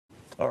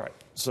All right.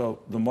 So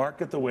the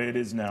market, the way it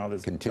is now,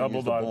 there's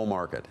continues the bull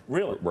market.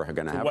 Really? We're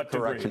going to have a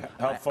correction.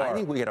 How far? I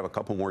think we could have a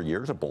couple more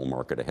years of bull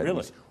market ahead.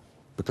 Really?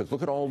 Because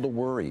look at all the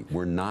worry.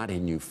 We're not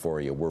in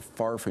euphoria. We're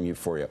far from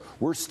euphoria.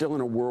 We're still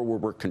in a world where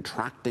we're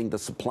contracting the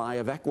supply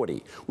of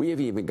equity. We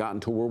haven't even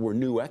gotten to a world where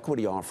new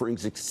equity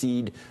offerings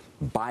exceed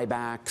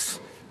buybacks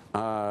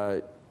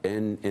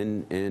and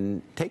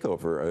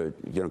takeover,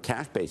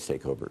 cash-based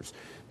takeovers.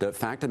 The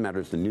fact of the matter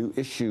is the new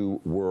issue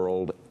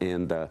world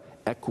and the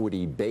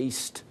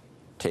equity-based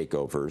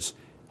takeovers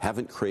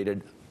haven't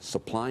created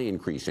supply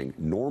increasing.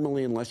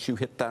 Normally, unless you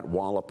hit that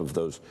wallop of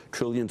those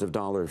trillions of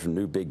dollars of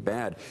new big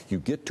bad, you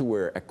get to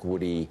where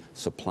equity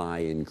supply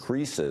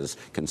increases,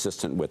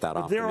 consistent with that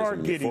optimism. There are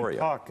and giddy euphoria.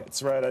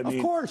 pockets, right? I mean,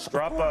 of course.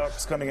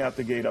 Dropbox coming out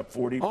the gate up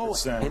 40%. Oh,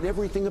 and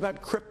everything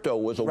about crypto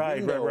was a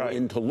window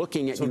into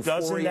looking at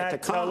euphoria to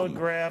come.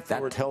 Telegraph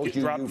that tells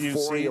you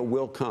euphoria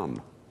will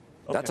come.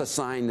 Okay. That's a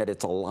sign that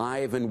it's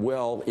alive and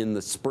well in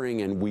the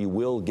spring, and we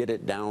will get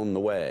it down the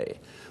way.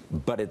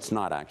 But it's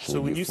not actually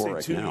so when you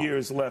euphoric say 2 now.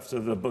 years left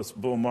of the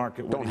bull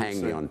market, don't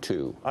hang me on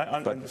 2. I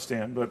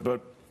understand,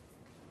 but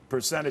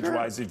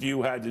percentage-wise, if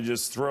you had to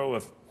just throw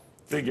a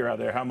figure out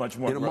there, how much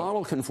more? In a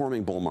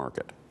model-conforming bull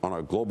market on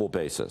a global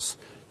basis,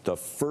 the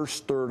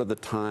first third of the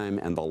time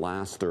and the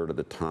last third of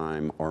the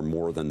time are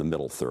more than the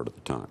middle third of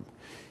the time.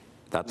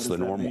 That's the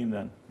normal. What does that mean,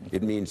 then?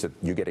 It means that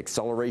you get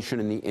acceleration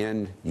in the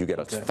end, you get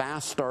a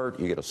fast start,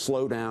 you get a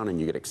slowdown,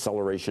 and you get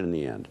acceleration in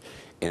the end.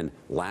 And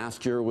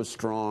last year was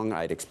strong.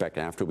 I'd expect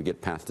after we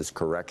get past this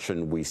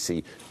correction, we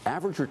see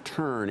average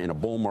return in a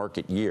bull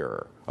market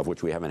year, of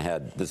which we haven't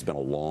had. This has been a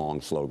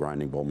long, slow,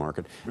 grinding bull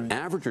market. Right.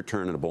 Average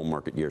return in a bull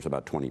market year is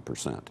about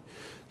 20%.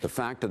 The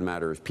fact of the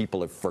matter is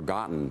people have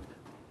forgotten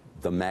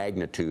the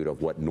magnitude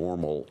of what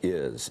normal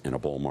is in a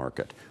bull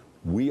market.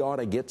 We ought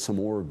to get some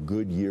more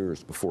good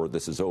years before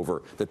this is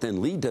over that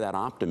then lead to that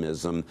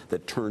optimism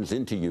that turns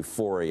into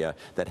euphoria,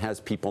 that has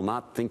people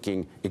not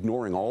thinking,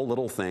 ignoring all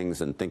little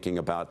things and thinking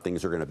about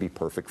things are going to be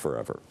perfect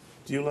forever.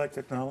 Do you like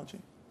technology?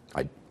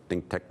 I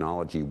think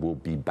technology will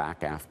be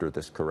back after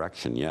this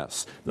correction,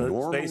 yes.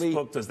 Normally,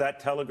 Facebook, does that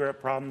telegraph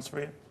problems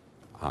for you?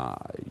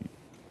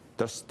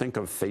 Just think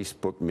of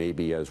Facebook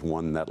maybe as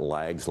one that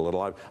lags a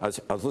little. I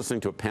was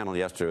listening to a panel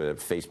yesterday of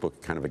Facebook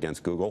kind of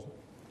against Google.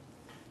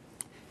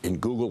 And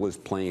Google is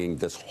playing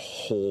this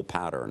whole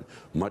pattern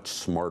much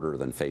smarter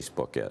than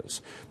Facebook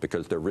is,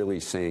 because they're really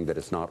saying that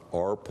it's not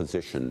our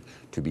position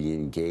to be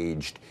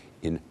engaged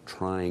in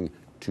trying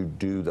to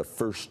do the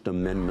First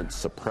Amendment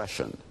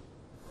suppression,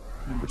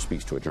 which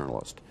speaks to a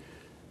journalist,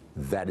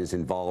 that is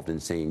involved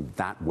in saying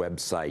that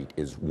website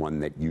is one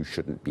that you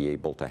shouldn't be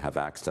able to have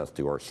access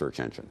to our search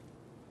engine.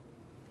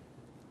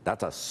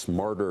 That's a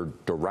smarter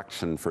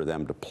direction for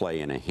them to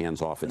play in a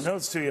hands-off.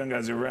 Those two young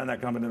guys who ran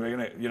that company, they're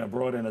going to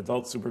brought in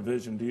adult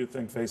supervision. Do you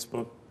think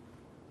Facebook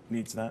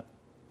needs that?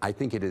 I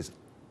think it is.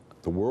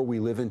 The world we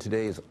live in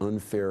today is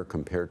unfair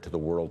compared to the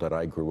world that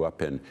I grew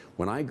up in.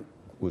 When I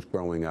was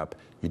growing up,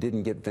 you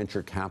didn't get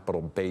venture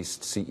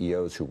capital-based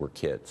CEOs who were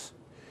kids.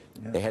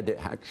 Yeah. They had to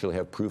actually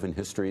have proven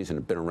histories and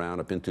have been around.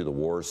 I've been through the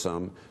war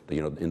some.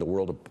 In the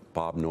world of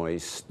Bob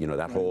Noyce,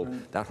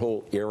 that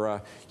whole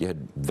era, you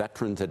had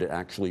veterans that had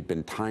actually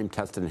been time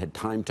tested and had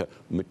time to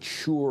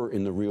mature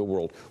in the real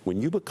world.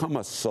 When you become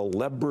a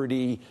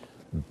celebrity,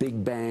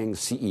 big bang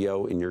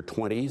CEO in your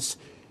 20s,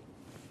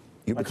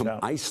 you become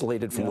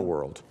isolated from the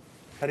world.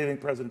 How do you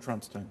think President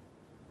Trump's doing?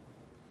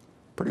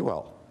 Pretty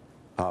well.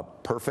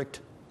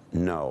 Perfect?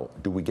 No.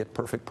 Do we get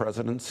perfect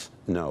presidents?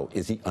 No.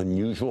 Is he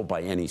unusual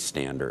by any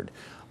standard?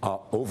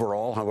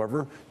 Overall,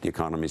 however, the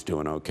economy's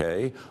doing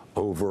okay.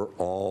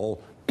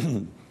 Overall,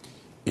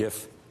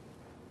 if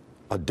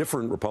a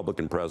different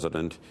Republican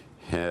president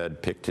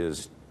had picked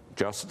his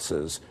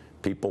justices,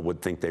 people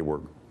would think they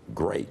were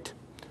great.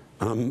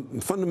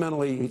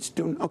 Fundamentally, he's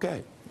doing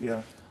okay.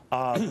 Yeah.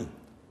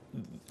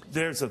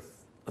 There's a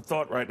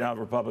thought right now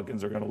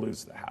Republicans are going to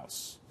lose the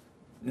House.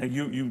 Now,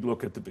 you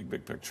look at the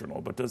big picture and all,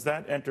 but does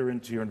that enter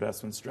into your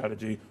investment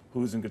strategy?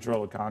 Who's in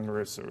control of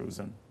Congress or who's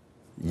in?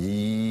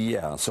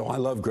 Yeah, so I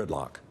love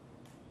gridlock.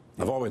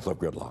 I've always loved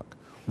gridlock.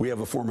 We have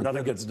a form of...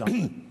 Nothing gets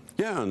done.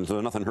 Yeah, and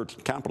so nothing hurts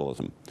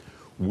capitalism.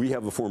 We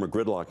have a form of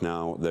gridlock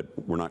now that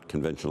we're not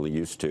conventionally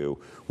used to,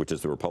 which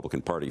is the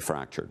Republican Party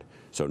fractured.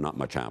 So not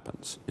much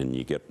happens, and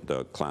you get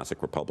the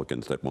classic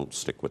Republicans that won't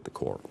stick with the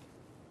core.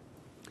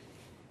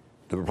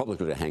 The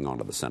Republicans that hang on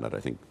to the Senate, I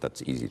think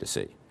that's easy to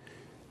see.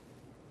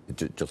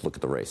 Just look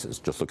at the races.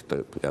 Just look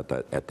at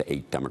the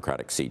 8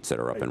 Democratic seats that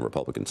are up in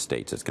Republican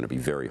states. It's going to be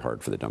very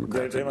hard for the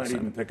Democrats. They might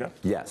even pick up.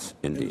 Yes,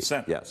 indeed. In the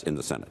Senate. Yes, in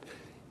the Senate.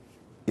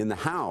 In the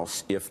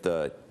House, if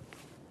the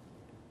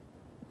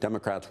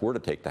Democrats were to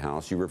take the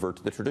House, you revert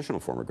to the traditional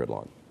form of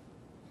gridlock.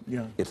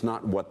 Yeah. It's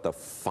not what the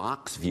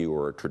Fox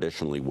viewer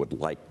traditionally would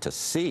like to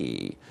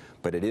see,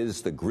 but it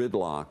is the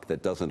gridlock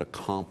that doesn't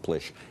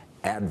accomplish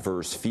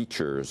adverse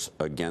features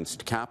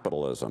against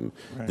capitalism.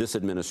 Right. This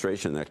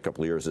administration, the next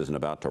couple of years, isn't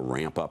about to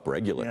ramp up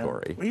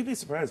regulatory. Yeah. Well, you'd be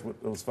surprised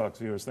what those Fox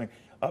viewers think.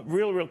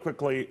 Real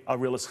quickly,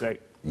 real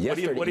estate.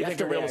 Yesterday, what do you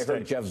think of real I heard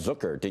estate? Jeff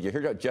Zucker. Did you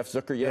hear Jeff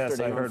Zucker Yes,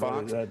 yesterday I on heard what he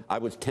Fox? said. I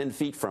was 10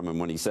 feet from him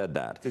when he said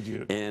that. Did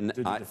you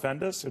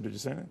defend us, or did you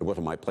say anything? It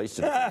wasn't my place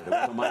to defend it. It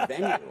wasn't my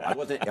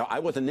venue. I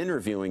wasn't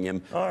interviewing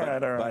him. All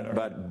right.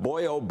 But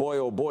boy, oh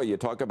boy, you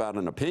talk about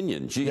an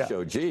opinion. Geez,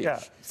 oh geez.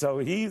 Yeah. So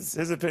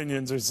his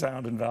opinions are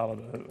sound and valid.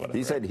 Whatever.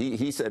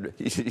 He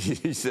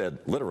said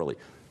literally,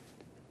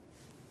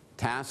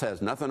 TASS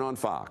has nothing on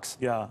Fox.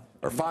 Yeah.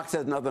 Or Fox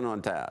has nothing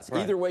on TASS.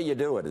 Right. Either way you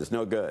do it is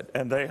no good.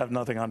 And they have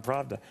nothing on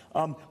Pravda.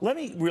 Let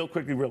me real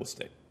quickly, real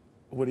estate.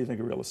 What do you think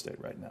of real estate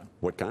right now?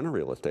 What kind of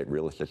real estate?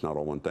 Real estate's not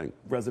all one thing.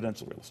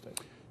 Residential real estate.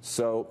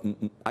 So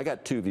I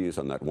got two views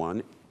on that.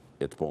 One,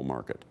 it's bull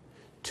market.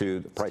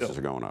 Two, the prices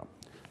are going up.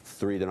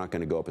 Three, they're not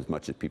going to go up as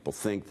much as people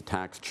think. The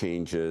tax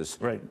changes,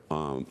 right.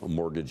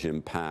 Mortgage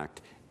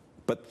impact.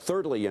 But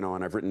thirdly, and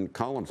I've written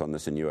columns on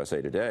this in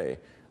USA Today,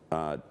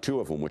 two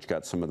of them which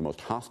got some of the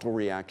most hostile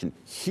reaction,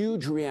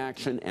 huge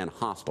reaction and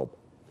hostile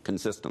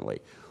consistently,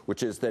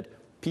 which is that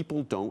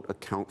people don't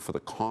account for the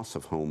costs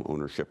of home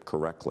ownership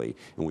correctly.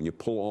 And when you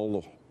pull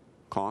all the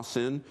costs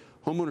in,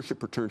 home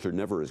ownership returns are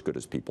never as good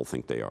as people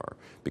think they are,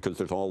 because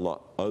there's all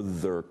the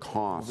other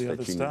costs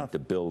that you need to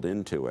build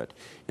into it.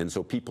 And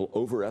so people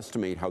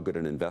overestimate how good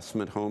an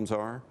investment homes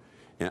are.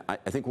 And I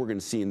think we're going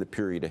to see in the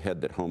period ahead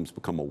that homes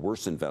become a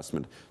worse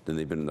investment than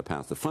they've been in the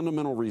past. The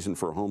fundamental reason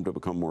for a home to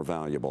become more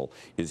valuable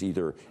is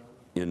either,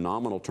 in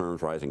nominal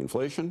terms, rising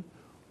inflation,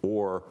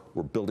 or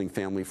we're building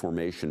family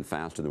formation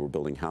faster than we're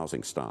building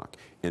housing stock.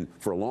 And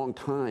for a long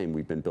time,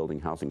 we've been building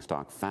housing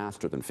stock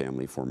faster than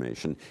family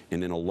formation.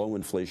 And in a low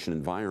inflation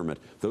environment,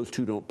 those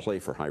two don't play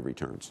for high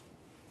returns.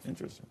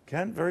 Interesting.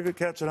 Ken, very good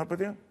catching up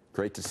with you.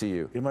 Great to see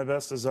you. Give my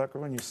best to Zucker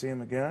when you see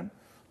him again,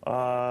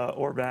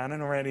 or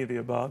Bannon, or any of the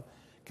above.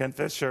 Ken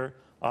Fisher,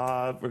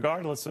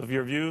 regardless of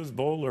your views,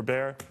 bull or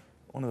bear,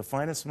 one of the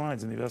finest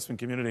minds in the investment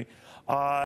community.